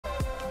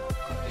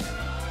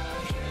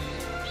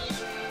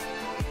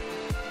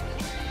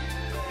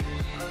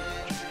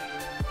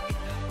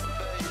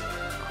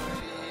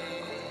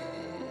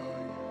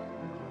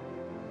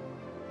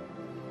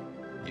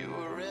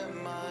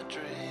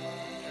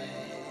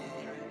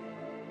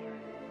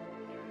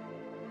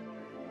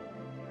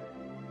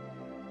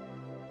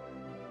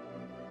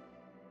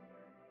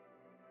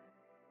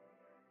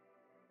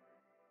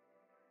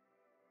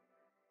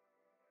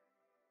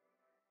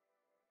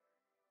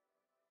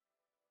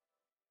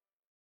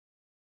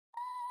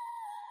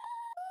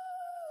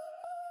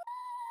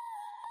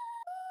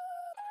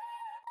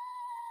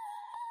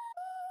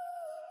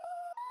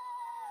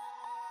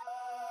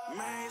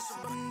मैं इस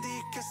बंदी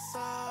के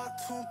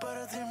साथ हूँ पर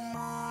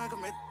दिमाग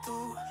में तू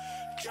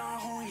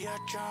चाहूँ या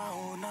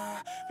चाहूँ ना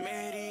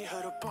मेरी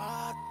हर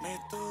बात में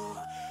तू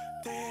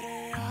तेरे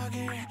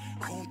आगे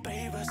हूँ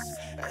बेबस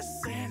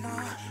ऐसे ना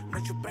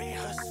मुझे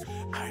बेहस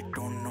I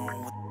don't know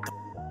what the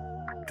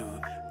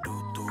do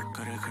तू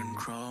करे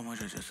control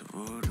मुझे जैसे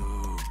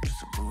voodoo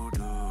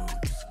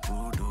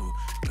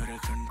करे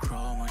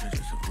control मुझे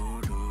जैसे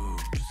voodoo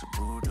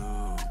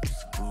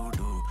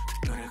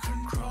करे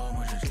control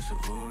मुझे जैसे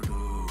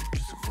voodoo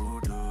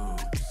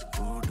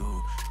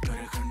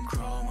करे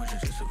control मुझे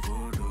जैसे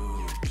voodoo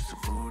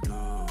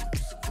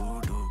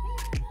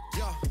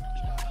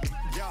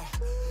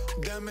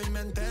De mi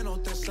mente no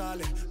te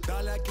sale,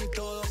 dale aquí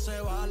todo se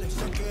vale.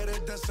 Sé que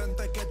eres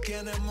decente, que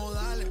tienes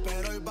modales,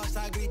 pero hoy vas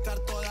a gritar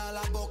todas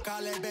las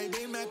vocales.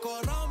 Baby, me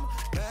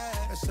corrompe,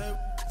 ese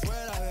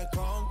fuera de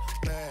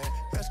compte.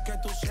 Es que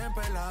tú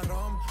siempre la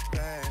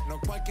rompes, no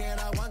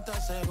cualquiera aguanta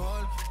ese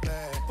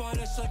golpe. Por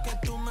eso es que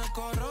tú me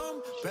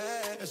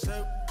corrompes,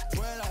 ese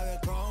fuera de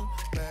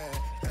compte.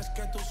 Es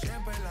que tú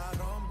siempre la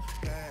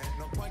rompes,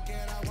 no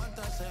cualquiera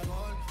aguanta ese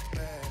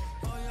golpe.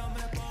 Hoy yo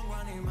me pongo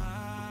animal.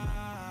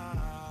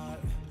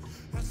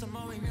 Ese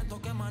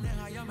movimiento que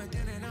maneja ya me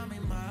tienen a mi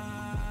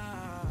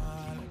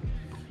mal.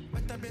 Me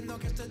estás viendo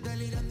que estoy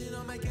delirando y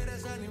no me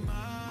quieres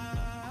animar.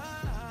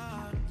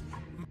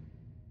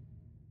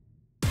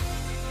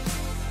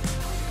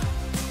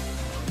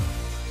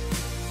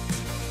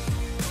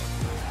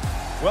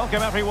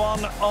 Welcome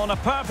everyone on a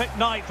perfect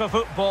night for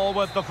football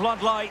with the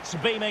floodlights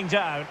beaming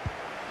down.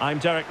 I'm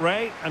Derek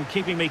Ray, and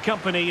keeping me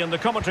company in the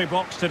commentary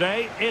box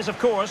today is of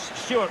course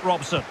Stuart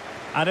Robson.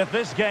 And if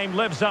this game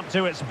lives up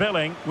to its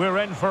billing, we're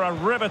in for a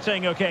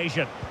riveting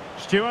occasion.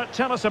 Stuart,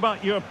 tell us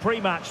about your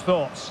pre-match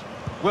thoughts.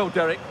 Well,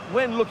 Derek,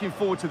 when looking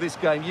forward to this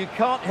game, you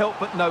can't help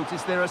but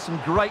notice there are some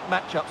great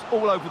matchups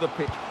all over the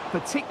pitch,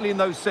 particularly in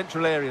those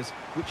central areas.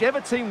 Whichever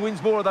team wins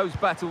more of those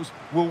battles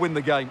will win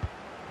the game.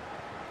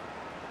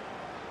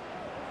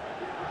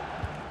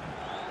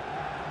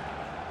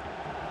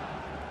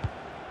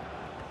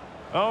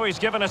 Oh, he's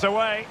given us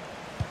away.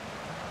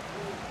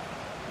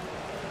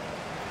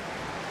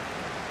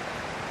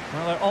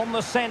 Well, they're on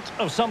the scent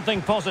of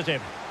something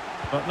positive,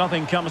 but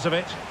nothing comes of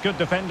it. Good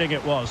defending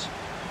it was.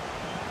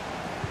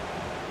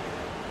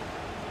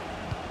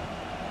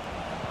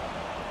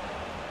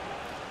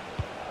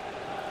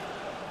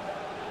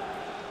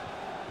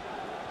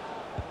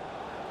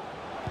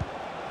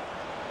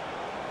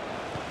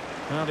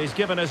 Well, he's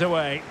given us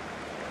away.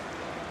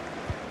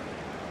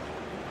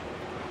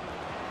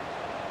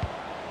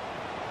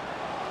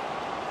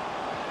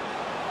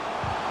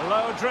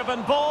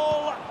 Low-driven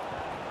ball.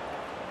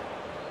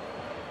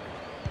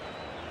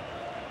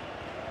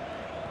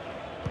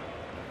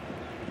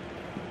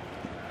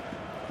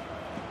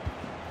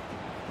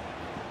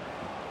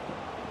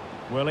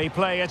 Will he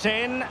play it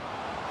in?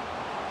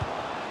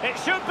 It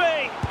should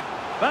be!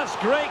 That's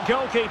great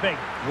goalkeeping.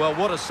 Well,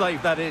 what a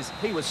save that is.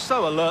 He was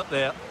so alert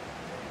there.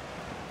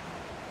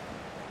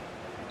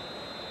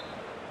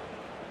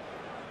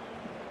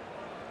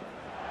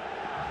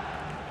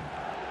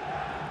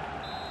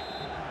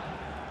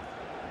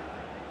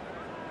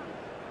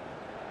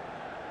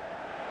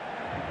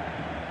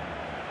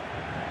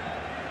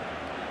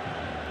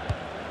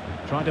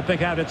 Trying to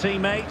pick out a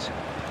teammate.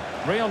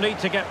 Real need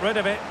to get rid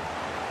of it.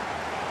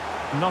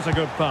 Not a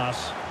good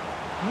pass.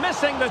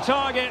 Missing the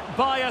target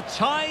by a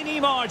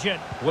tiny margin.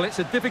 Well, it's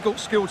a difficult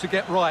skill to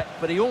get right,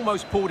 but he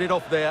almost pulled it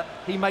off there.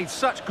 He made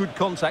such good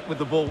contact with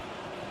the ball.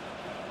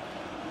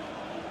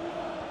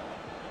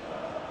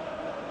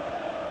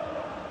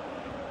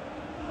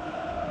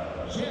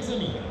 Chers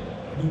amis,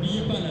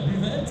 n'oubliez pas la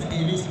buvette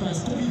et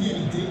l'espace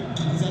convivialité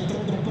qui nous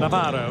attendent dans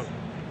Navarro.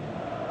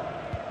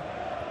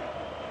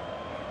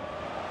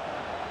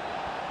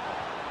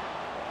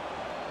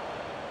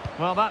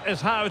 Well, that is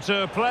how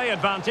to play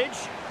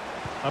advantage.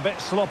 A bit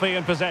sloppy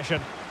in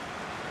possession.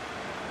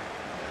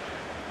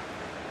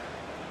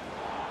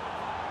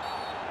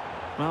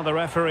 Well, the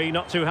referee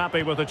not too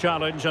happy with the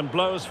challenge and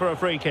blows for a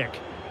free kick.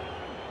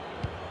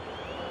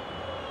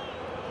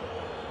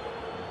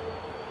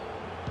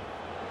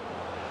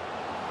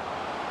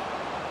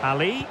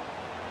 Ali.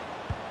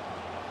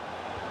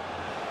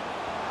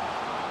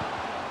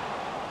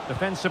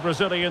 Defensive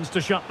Brazilians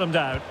to shut them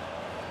down.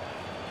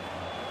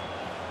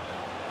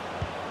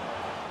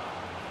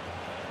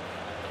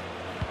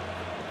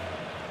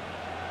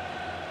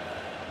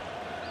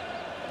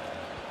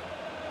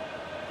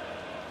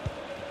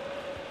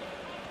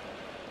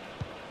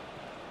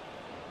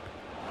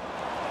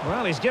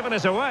 Well, he's given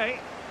us away.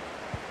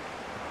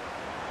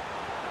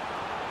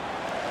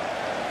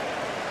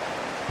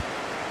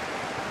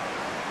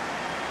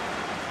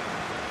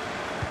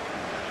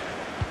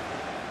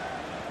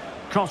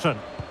 Cotton.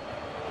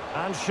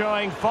 And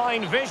showing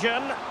fine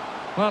vision.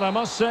 Well, I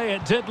must say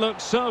it did look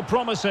so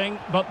promising,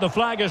 but the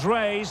flag is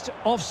raised.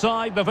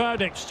 Offside the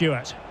verdict,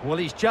 Stuart. Well,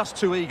 he's just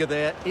too eager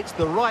there. It's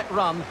the right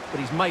run, but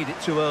he's made it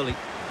too early.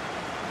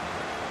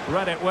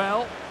 Read it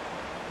well.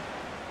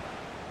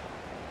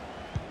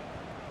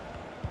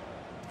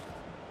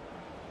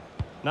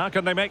 Now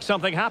can they make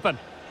something happen?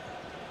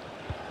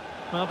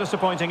 Well,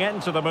 disappointing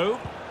end to the move.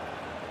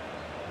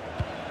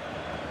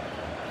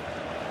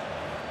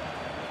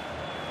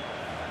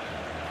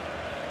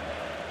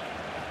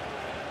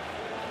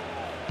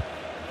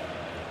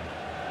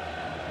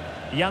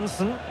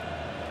 Janssen.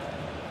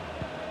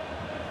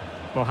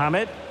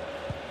 Mohamed.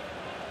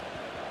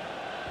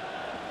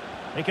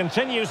 He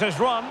continues his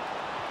run.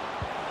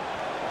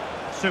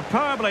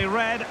 Superbly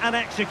read and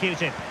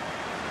executed.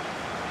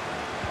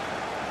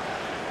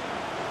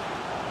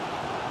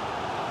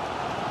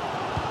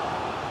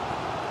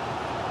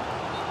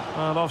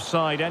 Well,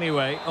 offside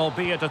anyway,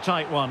 albeit a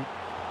tight one.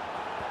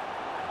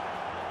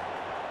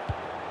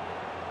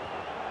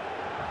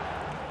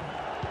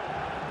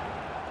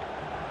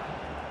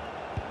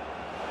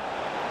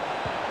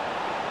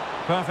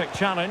 Perfect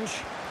challenge.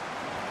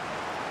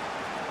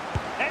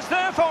 It's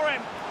there for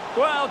him.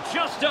 Well,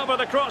 just over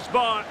the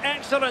crossbar.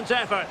 Excellent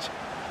effort.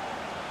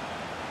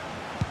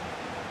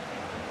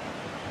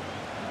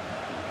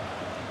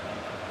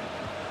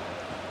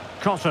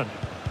 Cotton.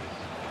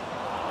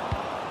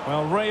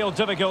 Well, real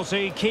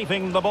difficulty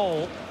keeping the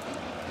ball.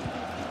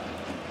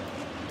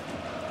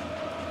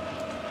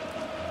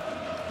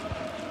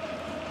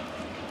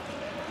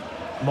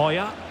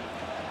 Moya.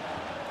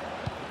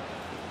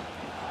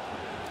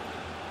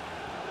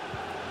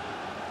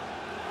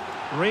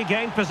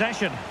 Regained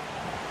possession.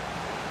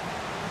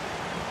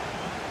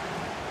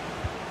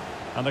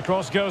 And the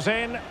cross goes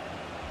in.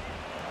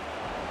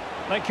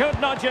 They could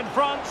nudge in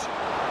front.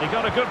 He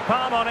got a good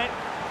palm on it.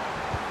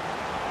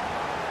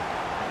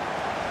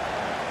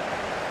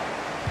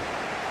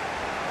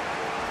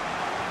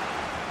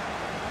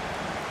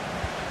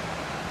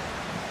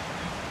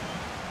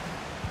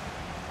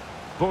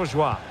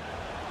 Bourgeois.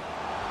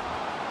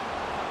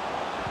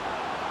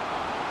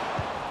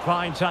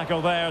 Fine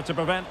tackle there to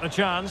prevent the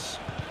chance.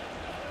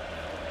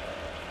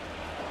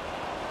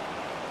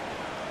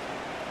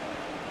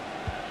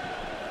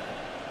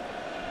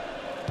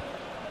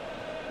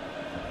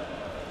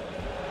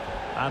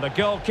 And a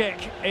goal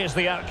kick is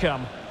the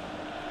outcome.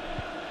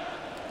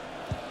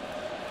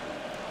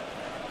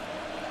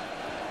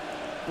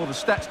 Well, the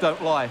stats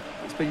don't lie.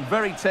 It's been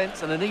very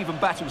tense and an even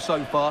battle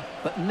so far,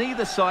 but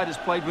neither side has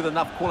played with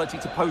enough quality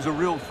to pose a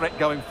real threat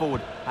going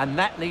forward, and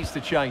that needs to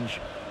change.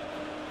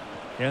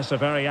 Yes, a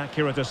very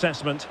accurate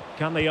assessment.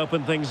 Can they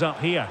open things up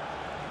here?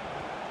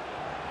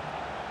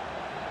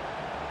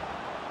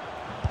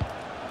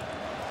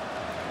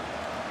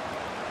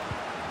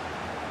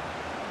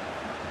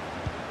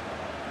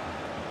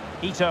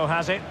 Ito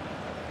has it.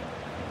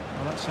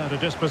 Well, that's how to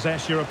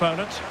dispossess your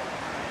opponent.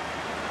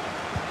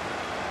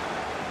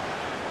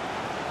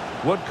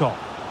 Woodcock.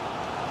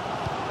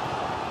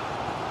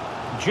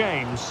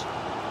 James.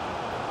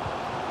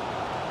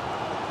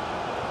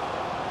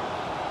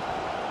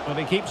 But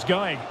he keeps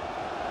going.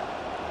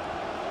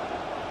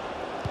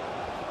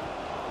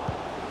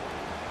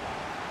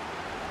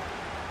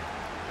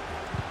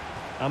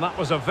 And that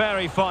was a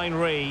very fine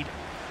read.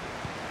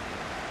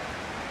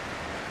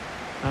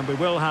 And we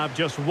will have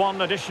just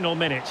one additional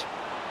minute.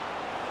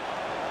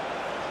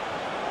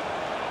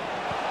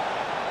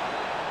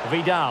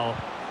 Vidal.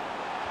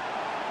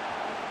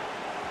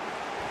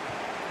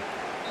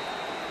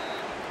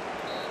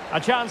 A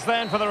chance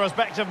then for the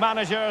respective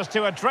managers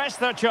to address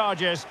their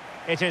charges.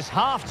 It is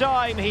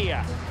half-time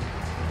here.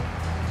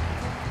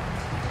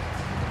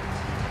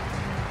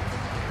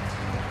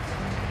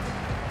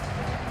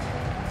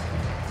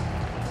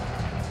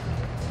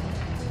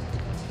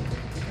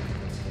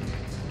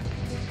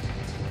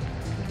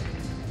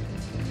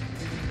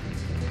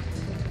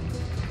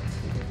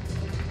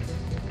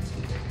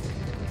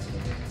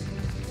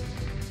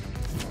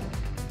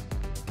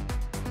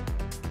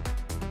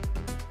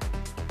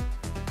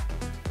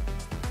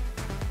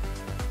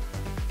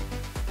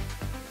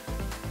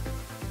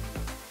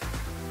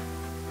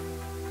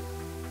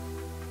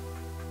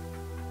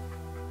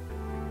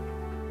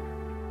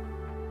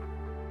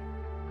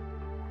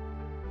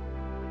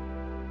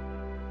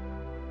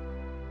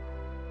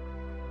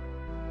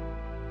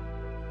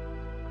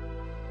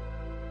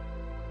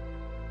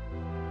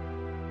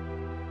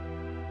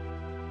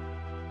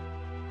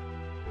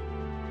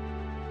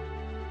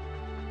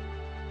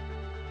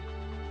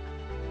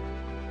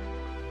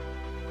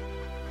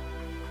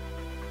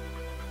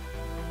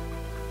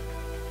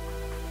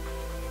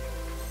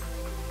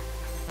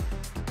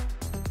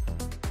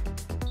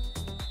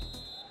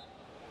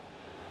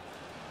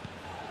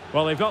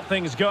 Well, they've got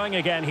things going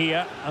again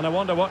here, and I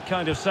wonder what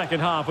kind of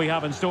second half we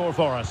have in store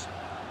for us.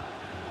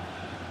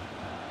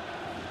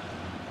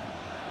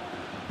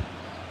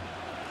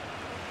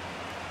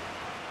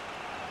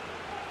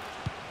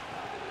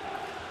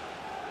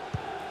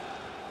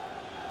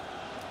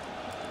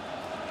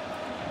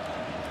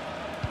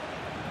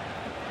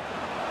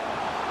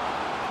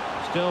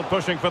 Still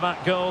pushing for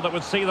that goal that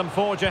would see them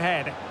forge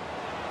ahead.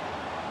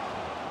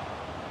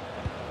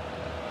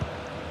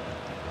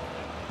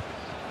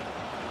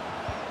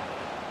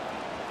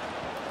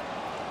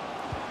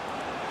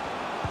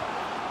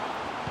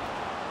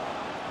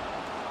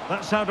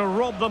 That's how to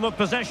rob them of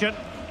possession.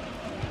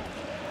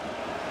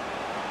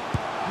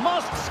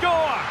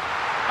 Score!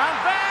 And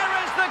there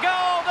is the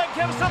goal that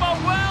gives them a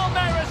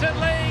well-merited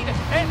lead.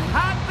 It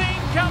had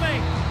been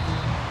coming.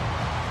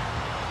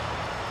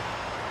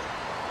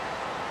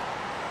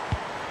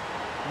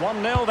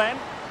 One 0 then.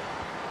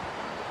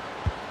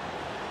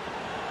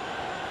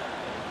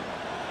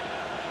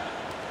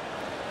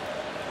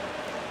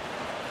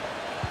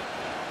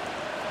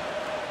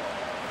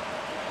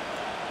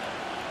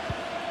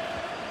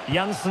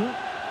 Janssen.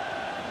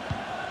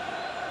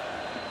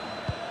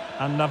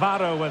 And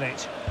Navarro with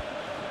it.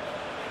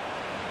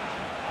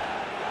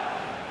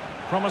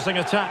 Promising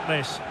attack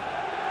this.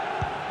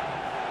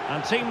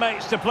 And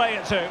teammates to play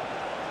it to.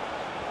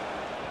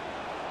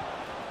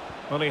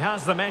 Well, he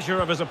has the measure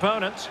of his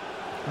opponent.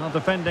 Well,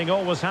 defending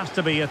always has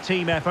to be a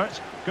team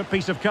effort. Good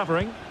piece of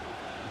covering.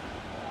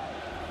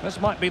 This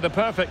might be the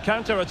perfect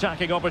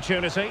counter-attacking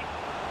opportunity.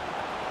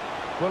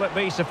 Will it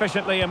be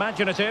sufficiently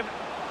imaginative?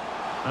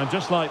 And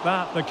just like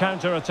that, the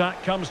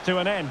counter-attack comes to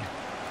an end.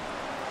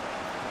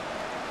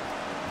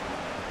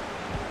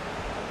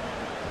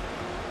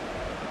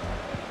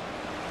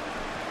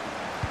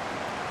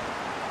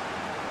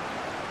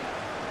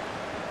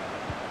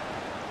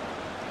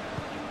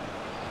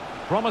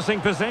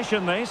 Promising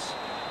position, this.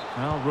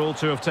 Well, ruled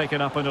to have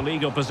taken up an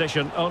illegal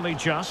position, only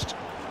just.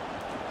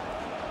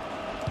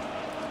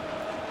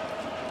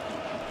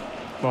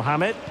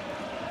 Mohamed.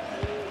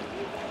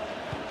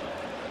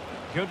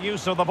 Good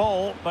use of the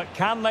ball, but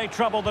can they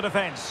trouble the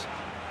defence?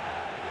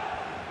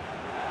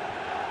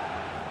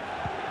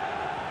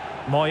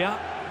 Moya.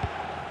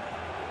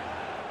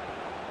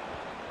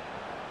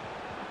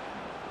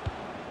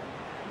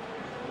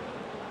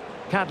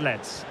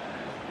 Kadlec.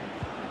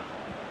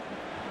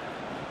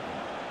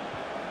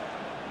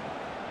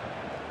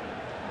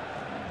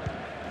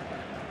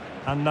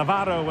 And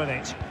Navarro with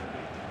it.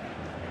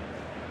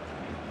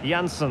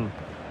 Janssen.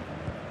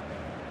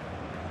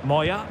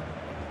 Moya.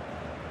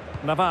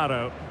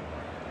 Navarro.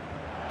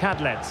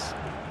 Kadlec.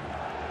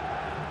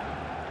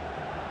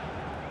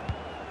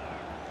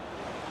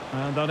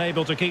 And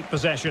unable to keep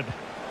possession.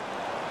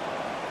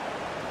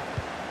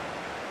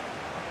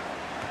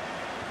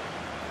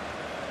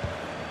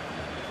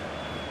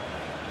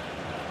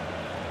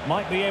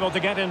 Might be able to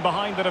get in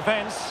behind the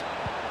defence.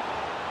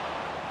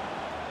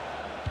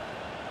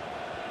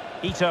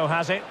 Ito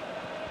has it.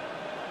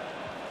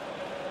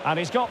 And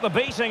he's got the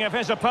beating of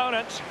his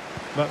opponent.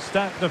 But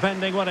stout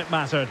defending when it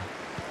mattered.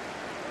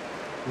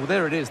 Well,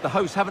 there it is. The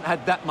hosts haven't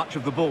had that much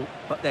of the ball,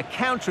 but their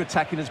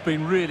counter-attacking has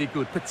been really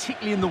good,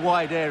 particularly in the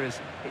wide areas.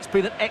 It's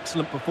been an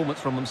excellent performance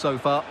from them so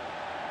far.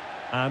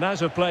 And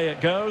as of play it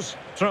goes,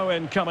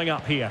 throw-in coming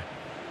up here.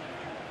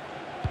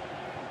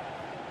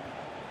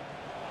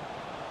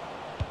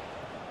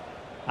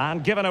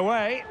 And given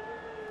away.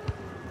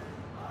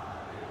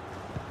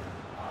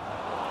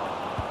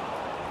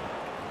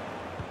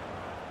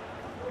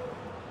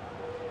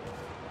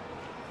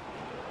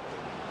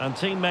 And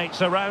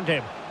teammates around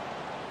him.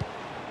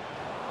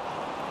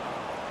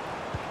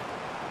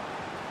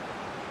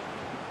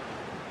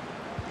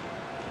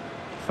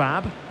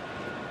 Fab.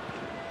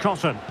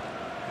 Cotton.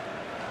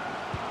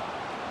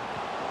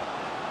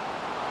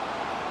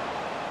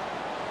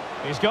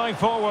 He's going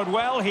forward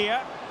well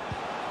here.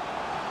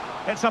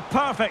 It's a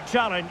perfect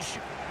challenge.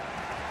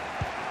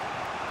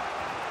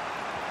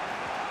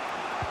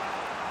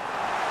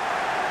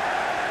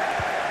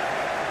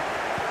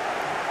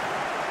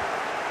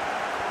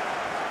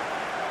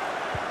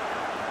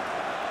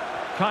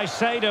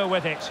 Caicedo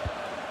with it.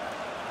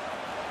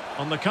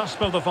 On the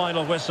cusp of the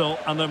final whistle,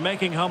 and they're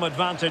making home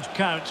advantage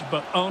count,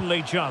 but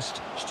only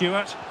just.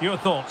 Stuart, your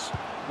thoughts?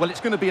 Well, it's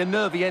going to be a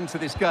nervy end to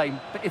this game,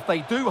 but if they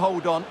do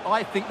hold on,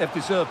 I think they've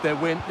deserved their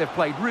win. They've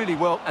played really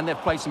well, and they've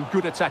played some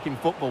good attacking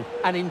football.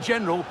 And in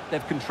general,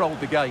 they've controlled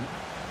the game.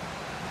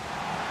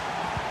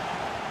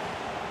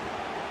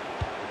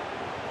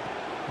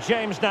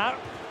 James now.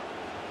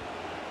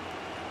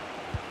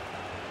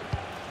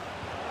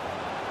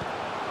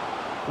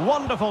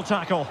 Wonderful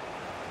tackle.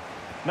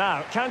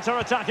 Now,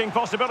 counter-attacking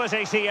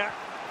possibilities here.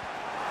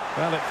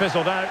 Well, it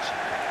fizzled out.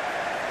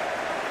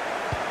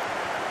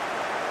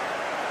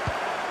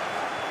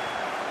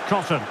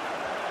 Cotton.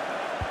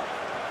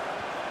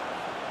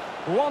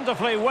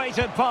 Wonderfully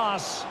weighted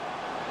pass.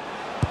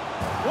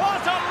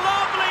 What a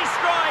lovely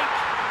strike!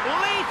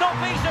 Lethal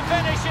piece of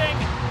finishing.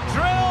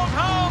 Drill